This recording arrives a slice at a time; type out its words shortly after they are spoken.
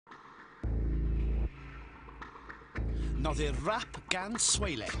Noddir rap gan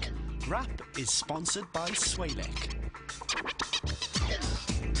Swalek. Rap is sponsored by Swalek.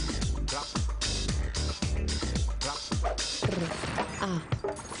 Rap.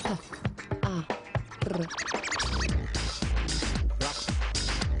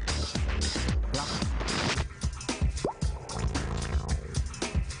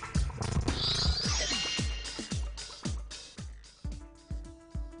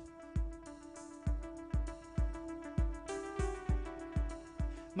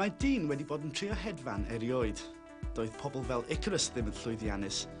 Mae dyn wedi bod yn trio hedfan erioed. Doedd pobl fel Icarus ddim yn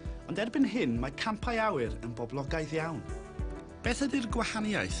llwyddiannus, ond erbyn hyn mae campau awyr yn boblogaidd iawn. Beth ydy'r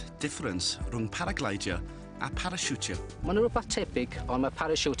gwahaniaeth, difference, rhwng paraglidio a parachutio? Mae'n rhywbeth tebyg, ond mae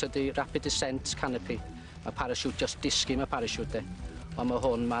parachute ydy rapid descent canopy. Mae parachute just disgu mae parachute, ond mae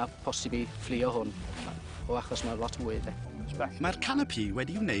hwn, mae posib i fflio hwn, o achos mae lot mwy de. Mae'r canopy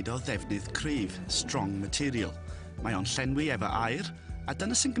wedi wneud o ddefnydd cryf, strong material. Mae o'n llenwi efo aer, a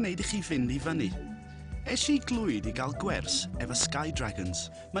dyna sy'n gwneud i chi fynd i fyny. Es i glwyd i gael gwers efo Skydragons.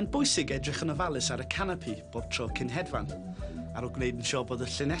 Mae'n bwysig edrych yn ofalus ar y canopy bob tro cyn hedfan. Ar ôl gwneud yn siŵr bod y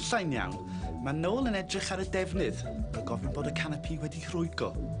llinellau'n iawn, mae Noel yn edrych ar y defnydd a gofyn bod y canopy wedi rhwygo.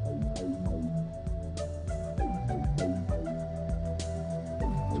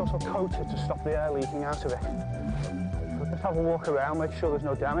 It's also coated to stop the air leaking out of it. Just have a walk around, make sure there's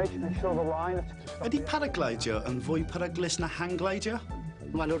no damage, make sure the line... Ydy paraglidio yn fwy peryglus na hangglidio?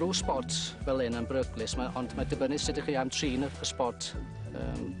 Mae nhw rhyw spots fel un yn beryglus, ond mae dibynnu sut ydych chi am trin y spot.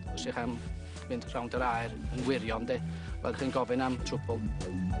 Os ydych am mynd rownd yr aer yn wirion, fel chi'n gofyn am trwbl.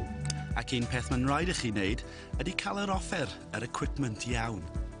 Ac un peth mae'n rhaid i chi wneud ydy cael yr offer, yr equipment iawn.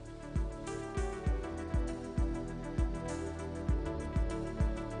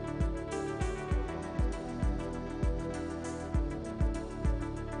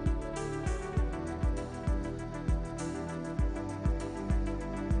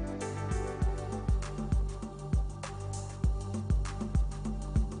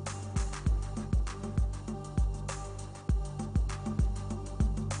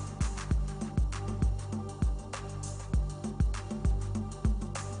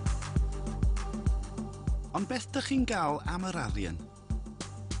 Ond beth ydych chi'n gael am yr arian?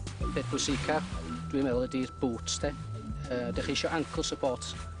 Beth bwysicaf, dwi'n meddwl ydy'r boots, de. Dych chi eisiau ankle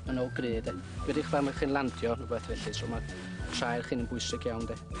support yn o gred, de. Gwydych fel mae chi'n landio rhywbeth felly, so mae traed chi'n bwysig iawn,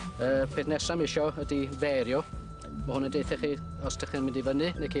 de. Peth nesaf mi eisiau ydy ferio. Mae hwn yn deud chi os ydych chi'n mynd i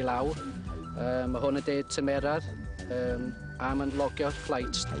fyny neu chi lawr. Mae hwn yn deud tymerad a mae'n logio'r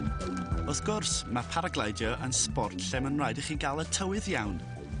flights. Wrth gwrs, mae paraglidio yn sport lle mae'n rhaid i chi gael y tywydd iawn.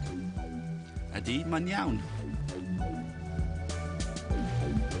 Ydy, mae'n iawn.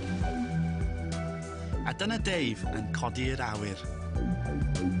 A dyna Dave yn codi'r awyr.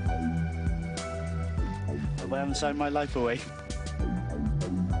 I haven't signed my life away.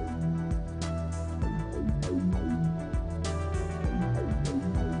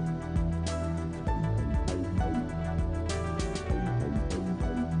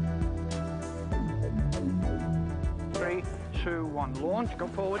 Three, two, one, launch, go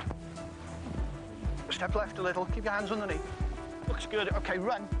forward. Step left a little, keep your hands underneath. Looks good, okay,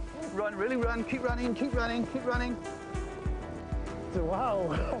 run. Run, really run, keep running, keep running, keep running.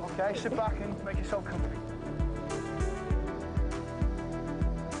 Wow. Okay, sit back and make yourself comfy.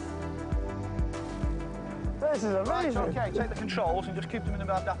 This is amazing. Right, okay, take the controls and just keep them in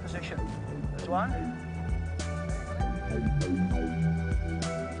about that position. There's one.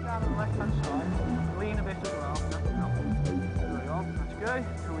 Down on the left-hand side, lean a bit as well. There we go, that's good.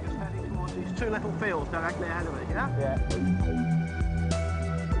 So we're just heading towards these two little fields directly ahead of it, yeah? Yeah.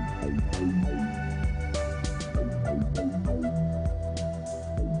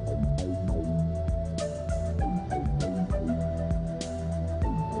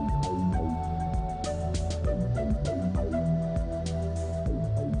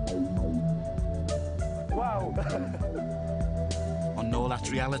 Wow. Ond nôl at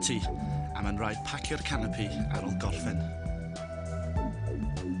reality, a mae'n rhaid pacio'r canopy ar ôl gorffen.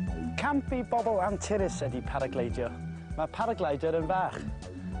 Campi bobl anturus ydy paragleidio. Mae paraglider yn fach,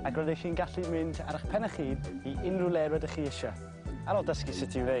 ac rydych chi'n gallu mynd ar eich pen eich hun i unrhyw le rydych chi eisiau, ar ôl dysgu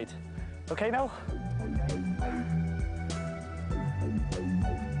sut i'w wneud. OK, Noel?